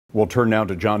We'll turn now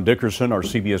to John Dickerson, our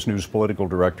CBS News political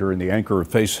director and the anchor of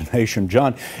Face the Nation.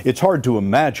 John, it's hard to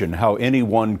imagine how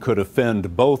anyone could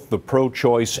offend both the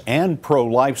pro-choice and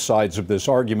pro-life sides of this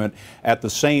argument at the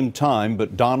same time,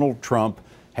 but Donald Trump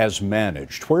has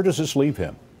managed. Where does this leave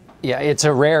him? Yeah, it's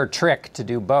a rare trick to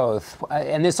do both.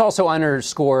 And this also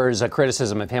underscores a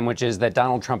criticism of him, which is that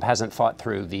Donald Trump hasn't fought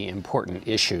through the important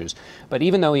issues. But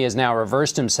even though he has now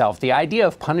reversed himself, the idea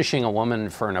of punishing a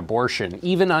woman for an abortion,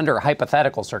 even under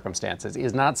hypothetical circumstances,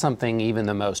 is not something even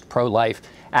the most pro-life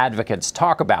advocates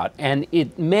talk about. And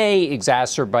it may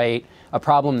exacerbate a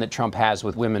problem that Trump has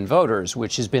with women voters,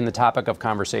 which has been the topic of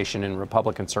conversation in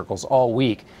Republican circles all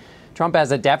week. Trump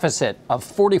has a deficit of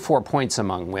 44 points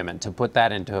among women. To put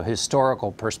that into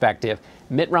historical perspective,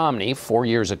 Mitt Romney, 4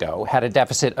 years ago, had a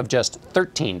deficit of just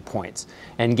 13 points.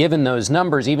 And given those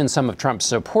numbers, even some of Trump's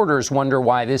supporters wonder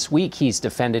why this week he's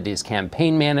defended his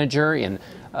campaign manager in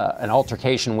an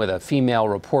altercation with a female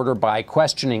reporter by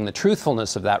questioning the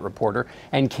truthfulness of that reporter,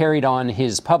 and carried on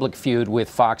his public feud with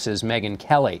Fox's Megyn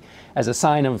Kelly. As a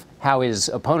sign of how his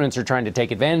opponents are trying to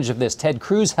take advantage of this, Ted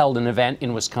Cruz held an event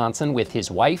in Wisconsin with his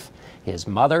wife, his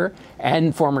mother,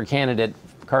 and former candidate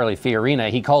Carly Fiorina.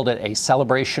 He called it a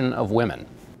celebration of women.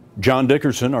 John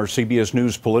Dickerson, our CBS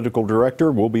News political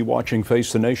director, will be watching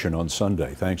Face the Nation on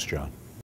Sunday. Thanks, John.